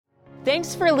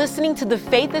Thanks for listening to the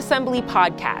Faith Assembly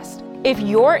podcast. If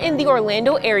you're in the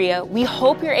Orlando area, we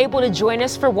hope you're able to join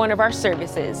us for one of our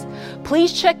services.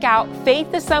 Please check out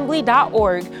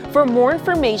faithassembly.org for more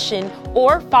information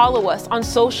or follow us on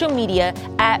social media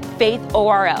at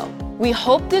FaithORL. We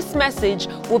hope this message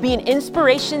will be an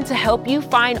inspiration to help you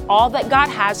find all that God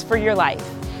has for your life.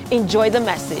 Enjoy the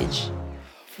message.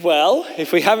 Well,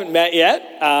 if we haven't met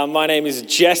yet, my name is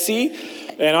Jesse,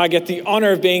 and I get the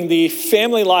honor of being the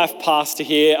family life pastor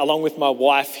here, along with my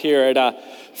wife here at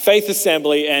Faith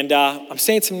Assembly. And I'm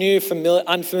seeing some new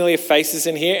unfamiliar faces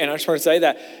in here, and I just want to say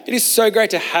that it is so great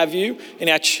to have you in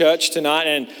our church tonight,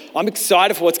 and I'm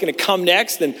excited for what's going to come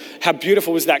next, and how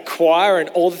beautiful was that choir and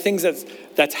all the things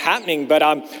that's happening. But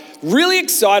I'm really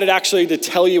excited actually to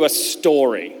tell you a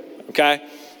story, okay?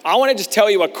 I want to just tell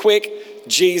you a quick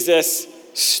Jesus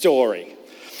story.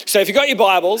 So if you got your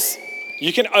Bibles,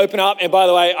 you can open up. And by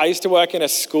the way, I used to work in a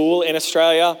school in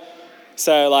Australia.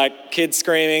 So like kids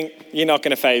screaming, you're not going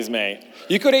to faze me.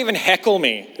 You could even heckle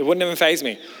me. It wouldn't even faze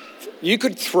me. You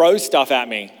could throw stuff at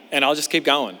me and I'll just keep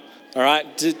going. All right?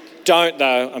 Don't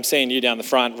though. I'm seeing you down the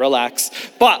front. Relax.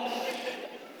 But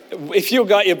if you've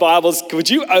got your Bibles, would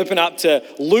you open up to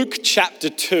Luke chapter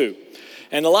 2?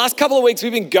 And the last couple of weeks,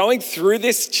 we've been going through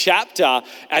this chapter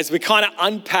as we kind of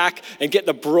unpack and get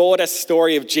the broader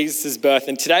story of Jesus' birth.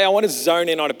 And today I want to zone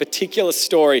in on a particular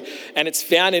story, and it's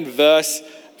found in verse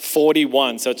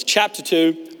 41. So it's chapter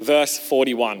 2, verse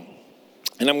 41.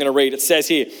 And I'm going to read. It says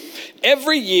here,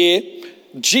 every year,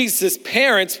 Jesus'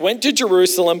 parents went to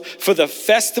Jerusalem for the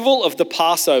festival of the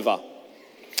Passover.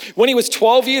 When he was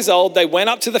 12 years old, they went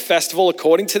up to the festival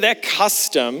according to their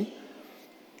custom.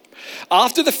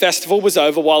 After the festival was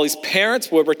over, while his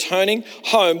parents were returning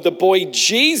home, the boy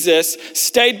Jesus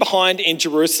stayed behind in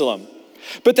Jerusalem.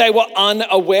 But they were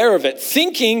unaware of it,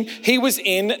 thinking he was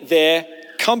in their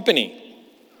company.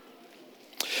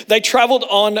 They traveled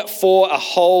on for a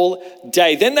whole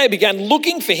day. Then they began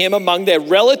looking for him among their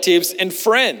relatives and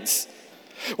friends.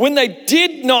 When they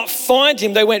did not find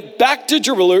him, they went back to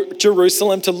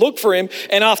Jerusalem to look for him.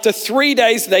 And after 3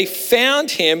 days, they found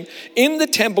him in the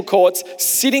temple courts,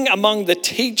 sitting among the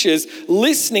teachers,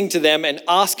 listening to them and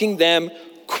asking them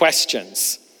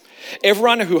questions.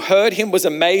 Everyone who heard him was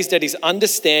amazed at his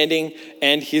understanding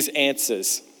and his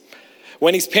answers.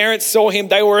 When his parents saw him,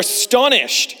 they were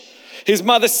astonished. His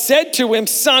mother said to him,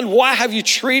 "Son, why have you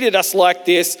treated us like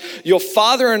this? Your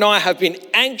father and I have been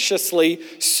anxiously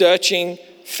searching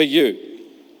for you."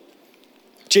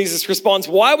 Jesus responds,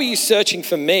 "Why were you searching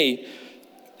for me?"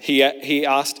 He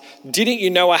asked. "Didn't you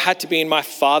know I had to be in my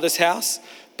Father's house?"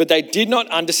 But they did not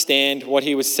understand what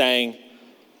he was saying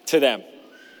to them.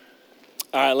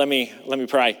 All right, let me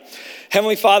pray.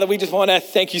 Heavenly Father, we just want to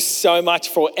thank you so much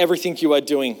for everything you are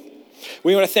doing.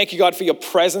 We want to thank you, God, for your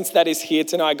presence that is here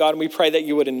tonight, God. And we pray that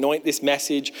you would anoint this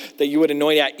message, that you would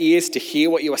anoint our ears to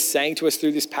hear what you are saying to us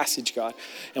through this passage, God.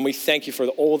 And we thank you for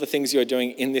all the things you are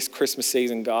doing in this Christmas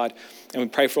season, God. And we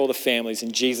pray for all the families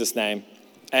in Jesus' name.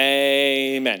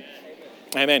 Amen.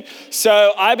 Amen.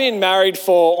 So I've been married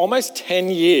for almost 10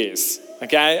 years.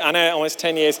 Okay, I know, almost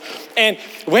 10 years. And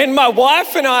when my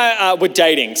wife and I were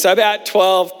dating, so about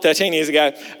 12, 13 years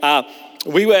ago,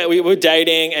 we were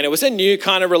dating, and it was a new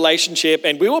kind of relationship,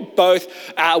 and we were both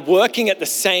working at the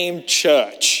same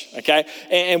church, okay?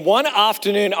 And one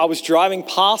afternoon, I was driving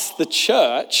past the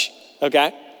church,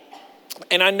 okay?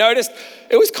 And I noticed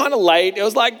it was kind of late. It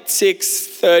was like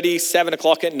 6:30, 7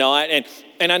 o'clock at night,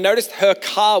 and I noticed her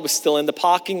car was still in the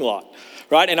parking lot,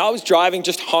 right? And I was driving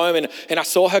just home, and I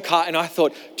saw her car, and I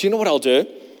thought, do you know what I'll do?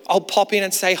 I'll pop in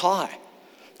and say hi.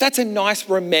 That's a nice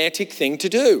romantic thing to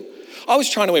do. I was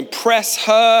trying to impress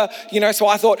her, so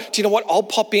I thought, do you know what? I'll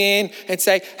pop in and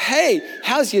say, hey,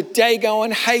 how's your day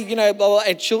going? Hey, blah, blah,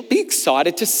 and she'll be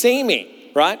excited to see me,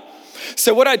 right?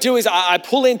 So what I do is I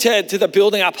pull into the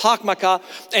building, I park my car,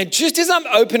 and just as I'm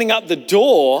opening up the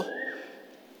door,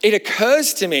 it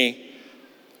occurs to me,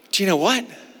 do you know what?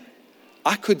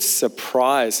 I could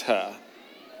surprise her,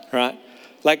 right?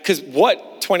 Because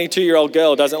what 22-year-old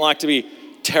girl doesn't like to be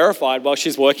terrified while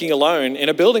she's working alone in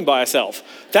a building by herself?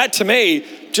 That to me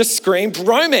just screamed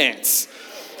romance.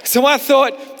 So I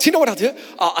thought, do you know what I'll do?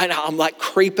 And I'm like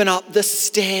creeping up the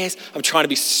stairs. I'm trying to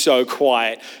be so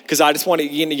quiet because I just want to,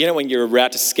 you know when you're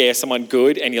about to scare someone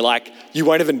good and you're like, you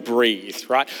won't even breathe,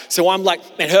 right? So I'm like,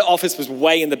 and her office was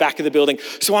way in the back of the building.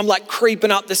 So I'm like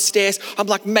creeping up the stairs. I'm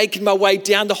like making my way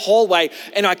down the hallway,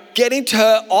 and I get into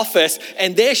her office,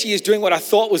 and there she is doing what I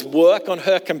thought was work on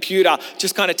her computer,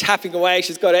 just kind of tapping away.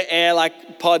 She's got her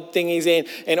AirPod thingies in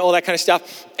and all that kind of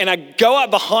stuff. And I go up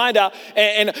behind her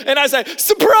and I say,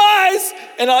 surprise!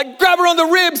 And I grab her on the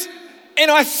ribs,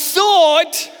 and I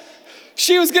thought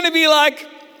she was going to be like,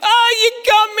 oh, you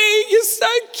got me, you're so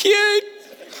cute.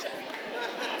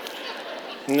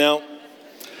 No.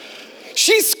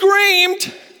 She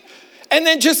screamed and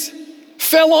then just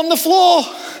fell on the floor.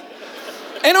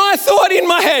 And I thought in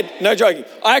my head, no joking,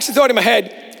 I actually thought in my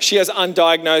head, she has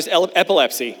undiagnosed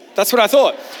epilepsy. That's what I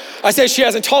thought. I said, she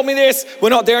hasn't told me this. We're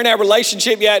not there in our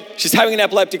relationship yet. She's having an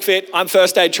epileptic fit. I'm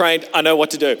first aid trained. I know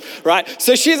what to do, right?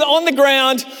 So she's on the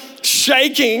ground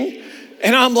shaking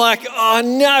and I'm like, oh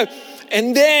no.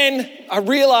 And then I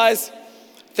realized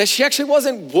that she actually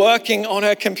wasn't working on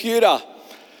her computer.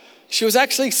 She was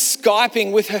actually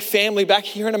Skyping with her family back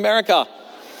here in America.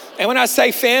 And when I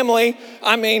say family,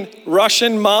 I mean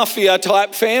Russian mafia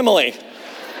type family.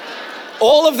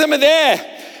 All of them are there.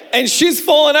 And she's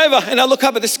fallen over. And I look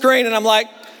up at the screen and I'm like,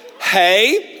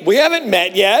 hey, we haven't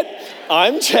met yet.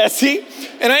 I'm Jesse.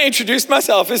 And I introduced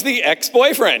myself as the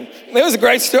ex-boyfriend. It was a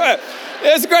great story.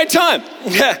 It was a great time.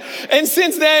 Yeah. And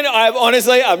since then,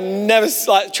 I've never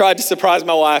tried to surprise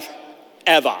my wife.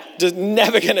 Ever. Just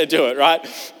never gonna do it, right?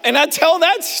 And I tell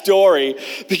that story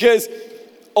because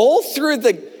all through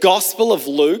the Gospel of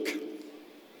Luke,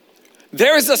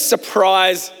 there is a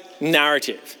surprise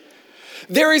narrative.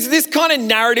 There is this kind of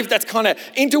narrative that's kind of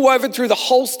interwoven through the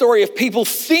whole story of people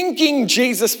thinking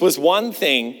Jesus was one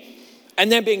thing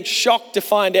and then being shocked to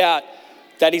find out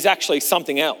that he's actually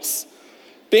something else.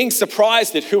 Being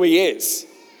surprised at who he is.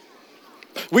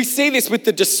 We see this with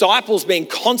the disciples being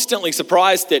constantly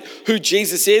surprised at who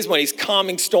Jesus is when he's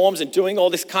calming storms and doing all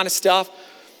this kind of stuff.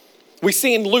 We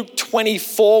see in Luke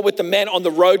 24 with the men on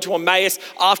the road to Emmaus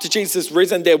after Jesus is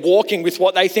risen, they're walking with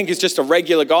what they think is just a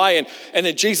regular guy and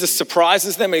then Jesus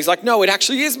surprises them and he's like, no, it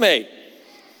actually is me.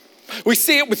 We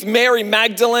see it with Mary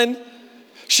Magdalene.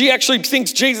 She actually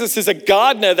thinks Jesus is a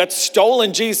gardener that's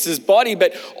stolen Jesus' body,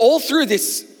 but all through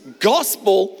this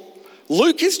gospel,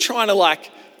 Luke is trying to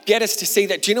get us to see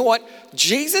that, do you know what?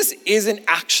 Jesus isn't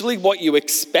actually what you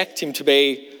expect him to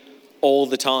be all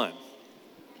the time.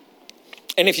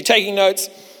 And if you're taking notes,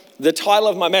 the title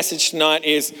of my message tonight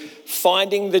is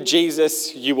Finding the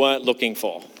Jesus You Weren't Looking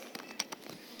For.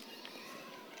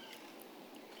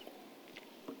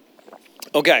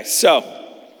 Okay,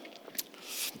 so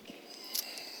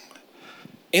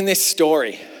in this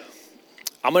story,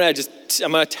 I'm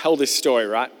gonna tell this story,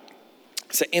 right?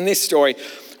 So in this story,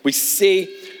 we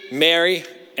see Mary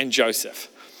and Joseph.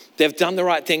 They've done the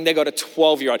right thing. They've got a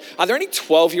 12-year-old. Are there any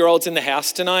 12-year-olds in the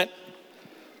house tonight?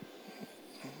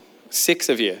 6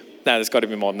 of you. No, there's got to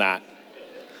be more than that.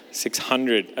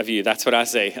 600 of you. That's what I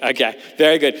see. Okay,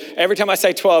 very good. Every time I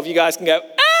say 12, you guys can go,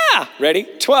 ah! Ready?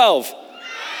 12.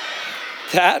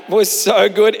 That was so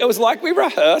good. It was like we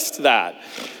rehearsed that.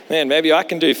 Man, maybe I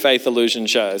can do faith illusion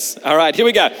shows. All right, here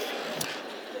we go.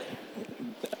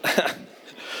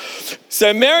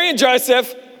 So Mary and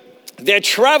Joseph, they're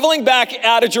traveling back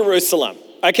out of Jerusalem.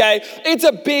 Okay, it's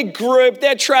a big group.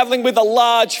 They're traveling with a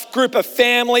large group of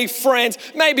family, friends.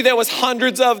 Maybe there was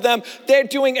hundreds of them.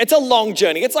 It's a long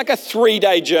journey. It's like a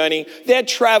 3-day journey. They're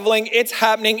traveling, it's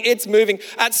happening, it's moving.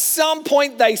 At some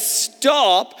point they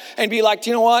stop and be like, do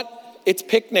you know what? It's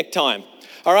picnic time.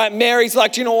 All right, Mary's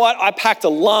like, do you know what? I packed a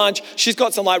lunch. She's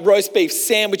got some roast beef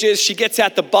sandwiches. She gets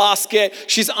out the basket.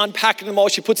 She's unpacking them all.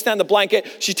 She puts down the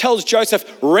blanket. She tells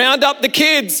Joseph, round up the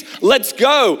kids. Let's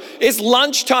go. It's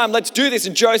lunchtime. Let's do this.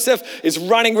 And Joseph is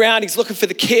running around. He's looking for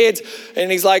the kids.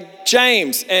 And he's like,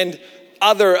 James and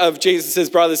other of Jesus's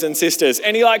brothers and sisters.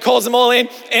 And he calls them all in.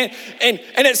 And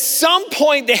at some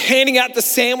point they're handing out the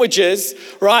sandwiches,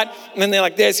 right? And then they're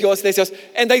like, there's yours, there's yours.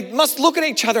 And they must look at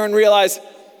each other and realize,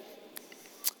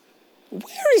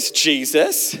 where is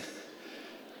Jesus?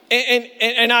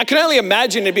 And I can only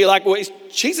imagine it'd be like, well, is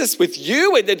Jesus with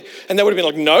you? And they would have been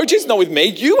like, no, Jesus not with me.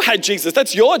 You had Jesus.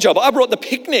 That's your job. I brought the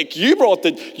picnic. You're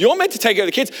meant to take care of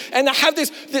the kids. And they have this,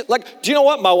 do you know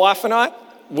what? My wife and I,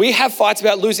 we have fights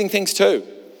about losing things too.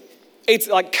 It's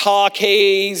like car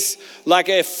keys,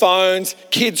 phones,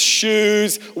 kids'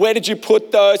 shoes, where did you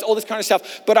put those, all this kind of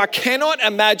stuff. But I cannot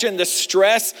imagine the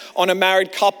stress on a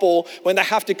married couple when they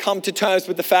have to come to terms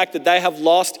with the fact that they have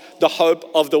lost the hope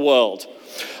of the world.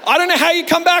 I don't know how you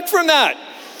come back from that.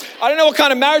 I don't know what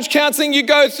kind of marriage counseling you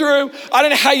go through. I don't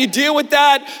know how you deal with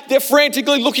that. They're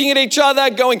frantically looking at each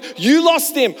other going, you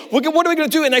lost him. What are we going to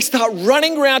do? And they start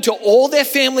running around to all their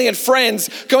family and friends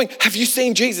going, have you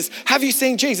seen Jesus? Have you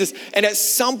seen Jesus? And at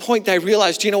some point they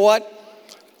realize, do you know what?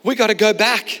 We got to go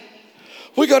back.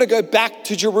 We got to go back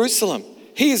to Jerusalem.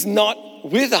 He is not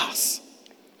with us.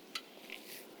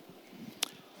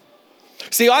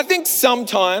 See, I think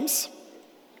sometimes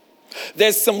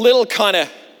there's some little kind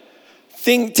of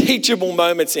teachable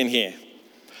moments in here.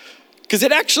 Because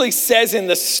it actually says in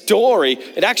the story,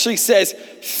 it actually says,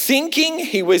 thinking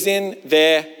he was in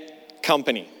their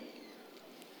company.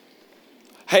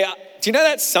 Hey, do you know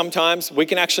that sometimes we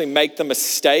can actually make the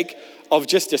mistake of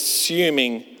just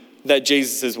assuming that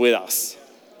Jesus is with us?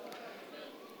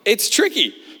 It's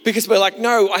tricky because we're like,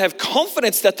 no, I have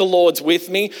confidence that the Lord's with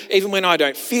me. Even when I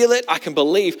don't feel it, I can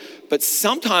believe. But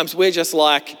sometimes we're just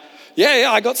like, yeah,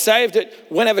 I got saved at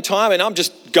whenever time and I'm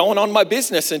just going on my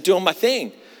business and doing my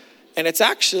thing. And it's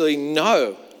actually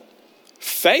no.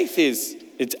 Faith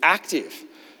it's active.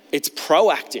 It's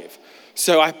proactive.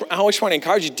 So I always want to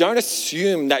encourage you, don't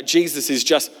assume that Jesus is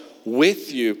just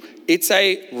with you. It's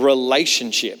a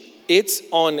relationship. It's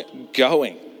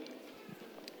ongoing.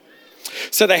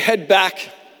 So they head back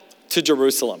to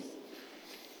Jerusalem.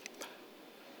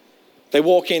 They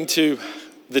walk into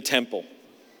the temple.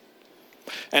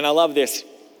 And I love this.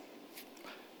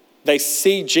 They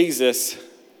see Jesus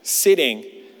sitting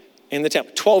in the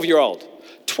temple. 12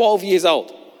 years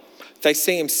old. They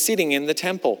see him sitting in the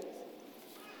temple.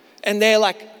 And they're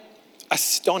like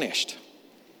astonished.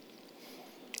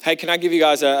 Hey, can I give you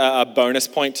guys a bonus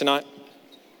point tonight?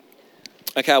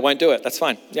 Okay, I won't do it. That's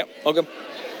fine. Yep, all good. Do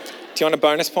you want a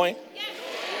bonus point?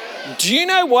 Do you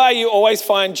know why you always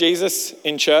find Jesus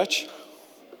in church?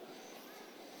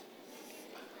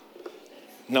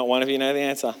 Not one of you know the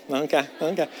answer. Okay.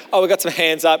 Oh, we got some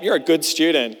hands up. You're a good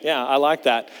student. Yeah, I like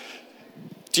that.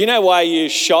 Do you know why you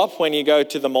shop when you go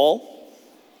to the mall?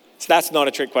 So that's not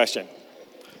a trick question.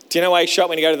 Do you know why you shop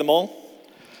when you go to the mall?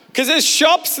 Because there's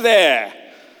shops there.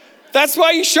 That's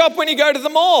why you shop when you go to the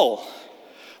mall.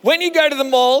 When you go to the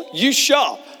mall, you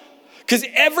shop. Because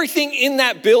everything in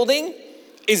that building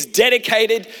is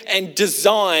dedicated and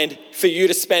designed for you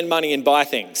to spend money and buy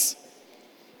things.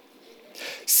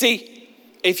 See,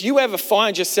 if you ever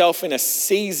find yourself in a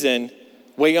season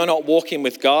where you're not walking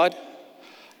with God,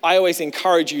 I always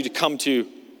encourage you to come to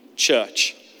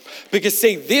church. Because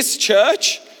see, this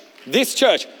church,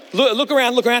 look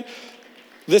around.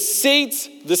 The seats,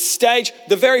 the stage,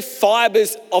 the very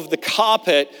fibers of the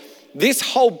carpet, this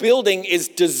whole building is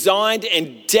designed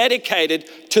and dedicated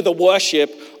to the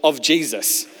worship of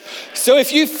Jesus. So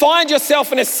if you find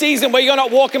yourself in a season where you're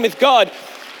not walking with God,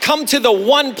 come to the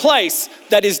one place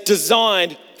that is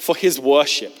designed for his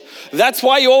worship. That's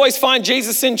why you always find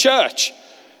Jesus in church.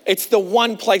 It's the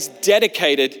one place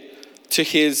dedicated to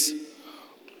his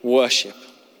worship.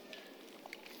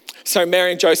 So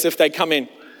Mary and Joseph, they come in.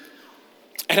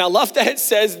 And I love that it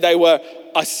says they were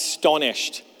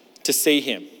astonished to see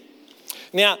him.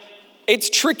 Now,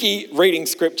 it's tricky reading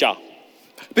scripture.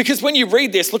 Because when you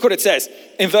read this, look what it says.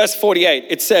 In verse 48,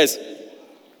 it says,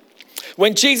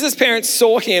 when Jesus' parents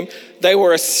saw him, they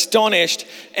were astonished,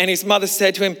 and his mother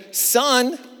said to him,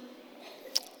 "Son,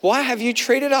 why have you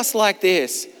treated us like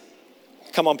this?"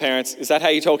 Come on, parents, is that how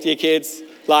you talk to your kids?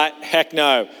 Like, heck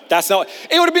no, that's not.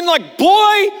 It would have been like,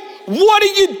 boy, what are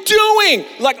you doing?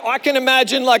 Like, I can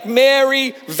imagine like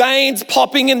Mary, veins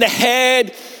popping in the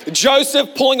head,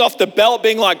 Joseph pulling off the belt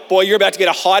being like, boy, you're about to get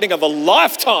a hiding of a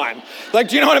lifetime. Like,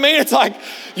 do you know what I mean? It's like,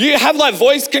 you have like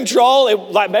voice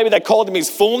control. Like maybe they called him his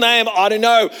full name. I don't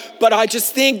know. But I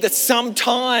just think that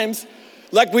sometimes,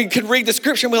 like we could read the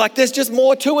scripture and we're like, there's just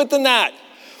more to it than that.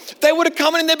 They would have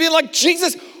come in and they'd be like,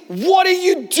 Jesus, what are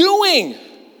you doing?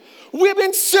 We've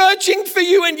been searching for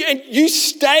you and you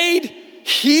stayed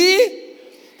here?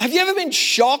 Have you ever been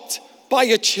shocked by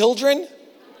your children?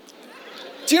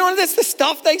 Do you know that's the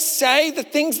stuff they say, the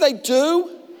things they do?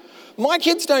 My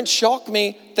kids don't shock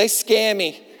me, they scare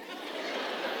me.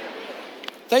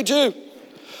 They do.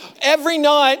 Every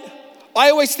night, I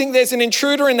always think there's an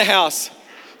intruder in the house.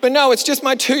 But no, it's just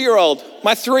my 2-year-old,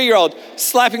 my 3-year-old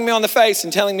slapping me on the face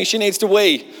and telling me she needs to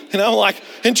wee. And I'm like,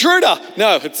 intruder.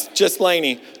 No, it's just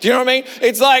Lainey. Do you know what I mean?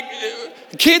 It's like,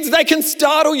 kids, they can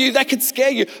startle you, they can scare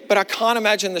you. But I can't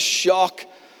imagine the shock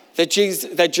that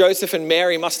Joseph and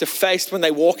Mary must have faced when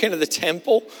they walk into the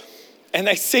temple and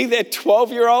they see their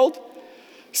 12-year-old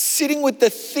sitting with the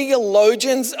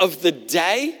theologians of the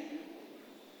day.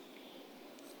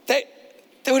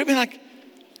 They would have been like,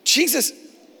 Jesus,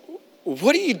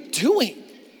 what are you doing?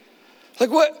 Like,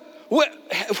 what?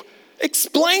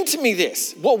 Explain to me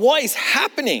this. What is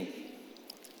happening?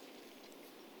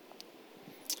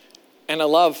 And I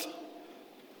love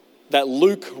that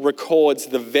Luke records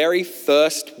the very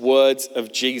first words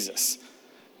of Jesus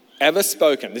ever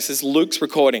spoken. This is Luke's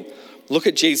recording. Look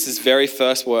at Jesus' very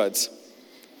first words.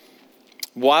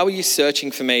 Why were you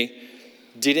searching for me?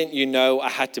 Didn't you know I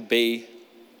had to be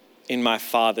in my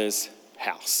Father's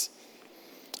house?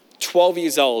 12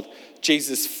 years old,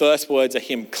 Jesus' first words are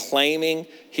him claiming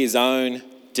his own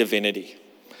divinity.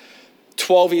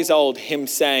 12 years old, him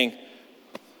saying,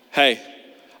 hey,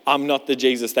 I'm not the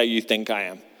Jesus that you think I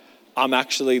am. I'm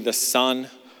actually the Son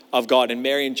of God. And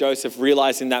Mary and Joseph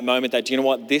realized in that moment that, do you know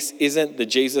what? This isn't the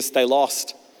Jesus they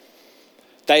lost.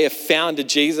 They have found a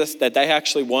Jesus that they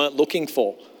actually weren't looking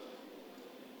for.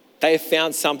 They have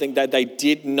found something that they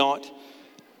did not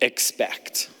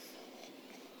expect.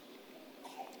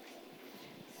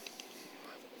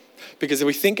 Because if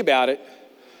we think about it,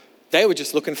 they were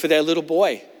just looking for their little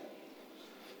boy.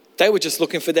 They were just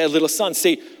looking for their little son.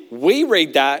 See, we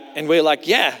read that and we're like,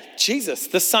 yeah, Jesus,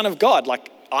 the Son of God.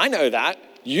 Like, I know that.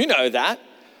 You know that.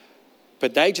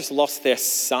 But they just lost their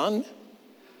son.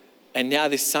 And now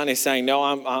this son is saying, no,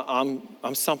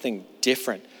 I'm something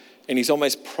different. And he's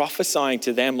almost prophesying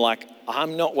to them like,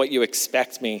 I'm not what you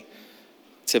expect me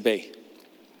to be.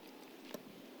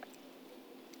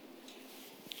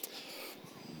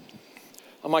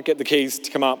 I might get the keys to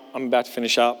come up. I'm about to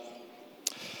finish up.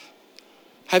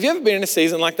 Have you ever been in a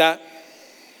season like that?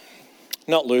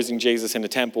 Not losing Jesus in a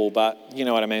temple, but you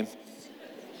know what I mean.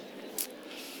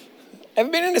 Ever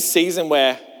been in a season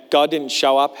where God didn't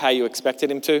show up how you expected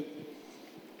him to?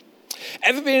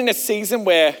 Ever been in a season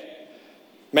where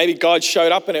maybe God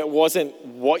showed up and it wasn't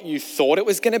what you thought it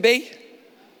was going to be?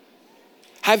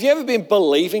 Have you ever been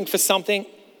believing for something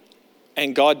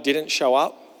and God didn't show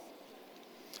up?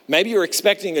 Maybe you're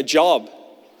expecting a job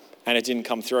and it didn't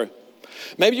come through.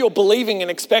 Maybe you're believing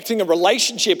and expecting a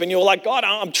relationship and you're like, God,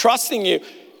 I'm trusting you,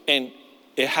 and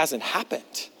it hasn't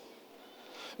happened.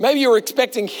 Maybe you're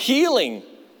expecting healing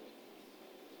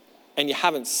and you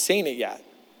haven't seen it yet.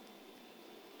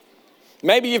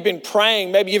 Maybe you've been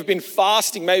praying, maybe you've been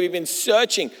fasting, maybe you've been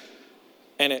searching,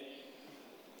 and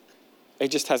it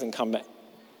just hasn't come back.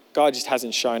 God just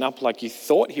hasn't shown up like you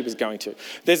thought he was going to.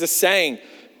 There's a saying,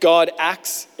 God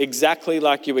acts exactly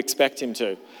like you expect him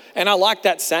to. And I like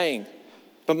that saying.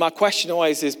 But my question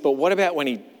always is, but what about when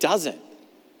he doesn't?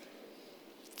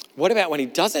 What about when he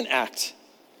doesn't act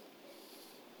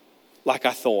like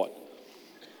I thought?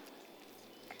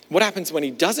 What happens when he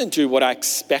doesn't do what I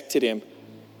expected him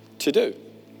to do?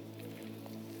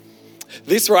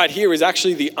 This right here is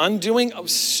actually the undoing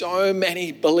of so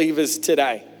many believers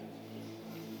today.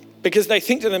 Because they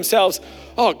think to themselves,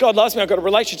 oh, God loves me, I've got a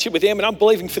relationship with him and I'm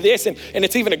believing for this, and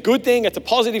it's even a good thing, it's a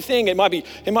positive thing, it might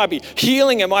be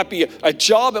healing, it might be a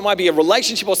job, it might be a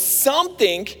relationship or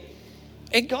something,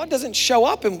 and God doesn't show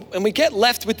up, and we get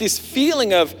left with this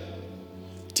feeling of,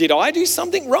 did I do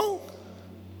something wrong?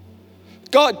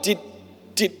 God,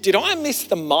 did I miss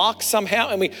the mark somehow?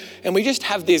 And we just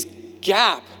have this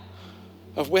gap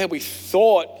of where we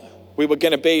thought we were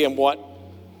going to be and what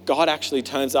God actually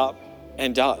turns up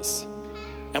and does.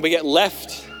 And we get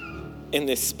left in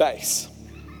this space.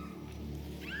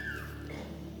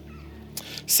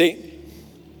 See,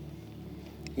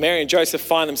 Mary and Joseph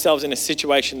find themselves in a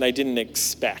situation they didn't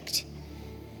expect.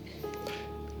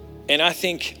 And I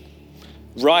think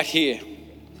right here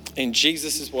in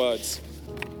Jesus' words,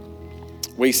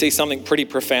 we see something pretty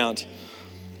profound.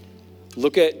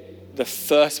 Look at the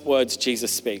first words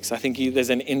Jesus speaks. I think there's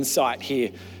an insight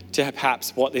here to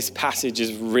perhaps what this passage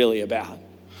is really about.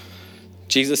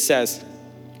 Jesus says,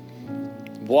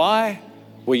 why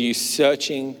were you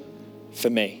searching for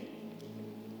me?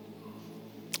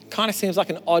 Kind of seems like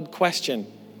an odd question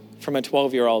from a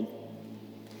 12-year-old.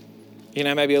 You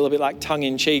know, maybe a little bit like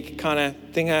tongue-in-cheek kind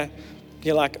of thing.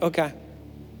 You're like, okay.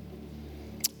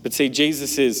 But see,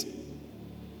 Jesus is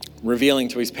revealing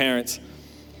to his parents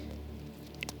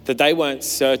that they weren't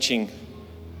searching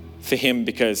for him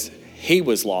because he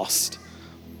was lost.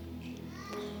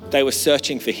 They were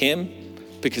searching for him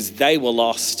because they were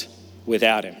lost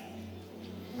without him.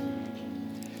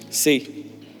 See,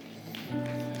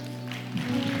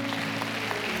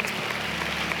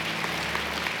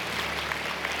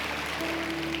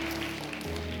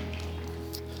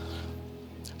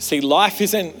 life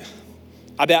isn't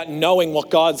about knowing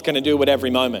what God's going to do at every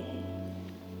moment.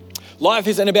 Life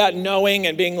isn't about knowing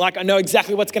and being like, I know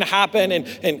exactly what's going to happen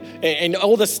and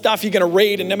all the stuff you're going to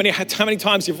read. And no matter how many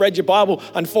times you've read your Bible,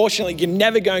 unfortunately, you're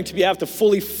never going to be able to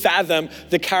fully fathom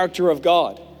the character of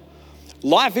God.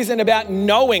 Life isn't about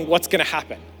knowing what's going to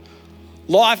happen.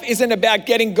 Life isn't about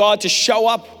getting God to show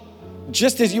up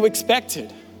just as you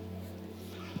expected.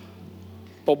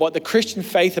 But what the Christian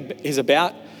faith is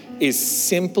about is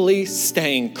simply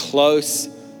staying close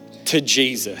to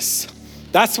Jesus.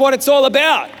 That's what it's all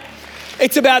about.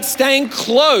 It's about staying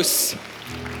close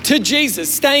to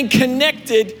Jesus, staying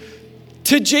connected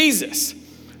to Jesus.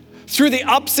 Through the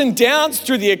ups and downs,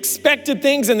 through the expected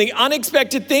things and the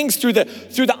unexpected things, through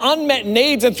the unmet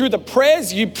needs and through the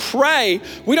prayers you pray,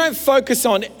 we don't focus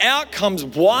on outcomes.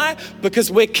 Why?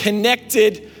 Because we're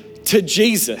connected to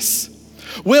Jesus.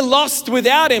 We're lost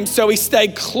without him, so we stay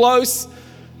close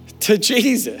to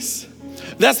Jesus.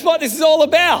 That's what this is all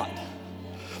about.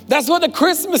 That's what the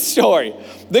Christmas story.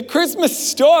 The Christmas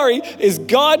story is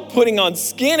God putting on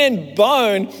skin and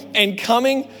bone and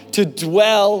coming to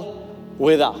dwell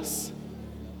with us.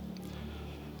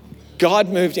 God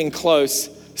moved in close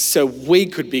so we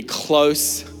could be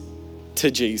close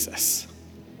to Jesus.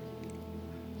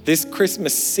 This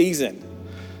Christmas season,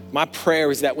 my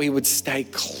prayer is that we would stay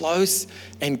close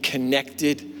and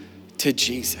connected to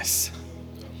Jesus.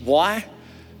 Why?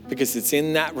 Because it's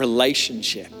in that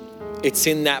relationship, it's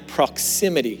in that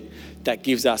proximity that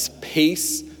gives us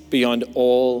peace beyond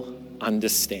all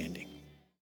understanding.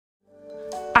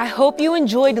 I hope you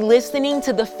enjoyed listening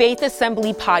to the Faith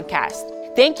Assembly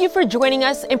podcast. Thank you for joining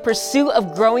us in pursuit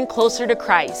of growing closer to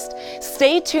Christ.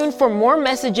 Stay tuned for more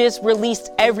messages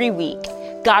released every week.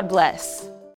 God bless.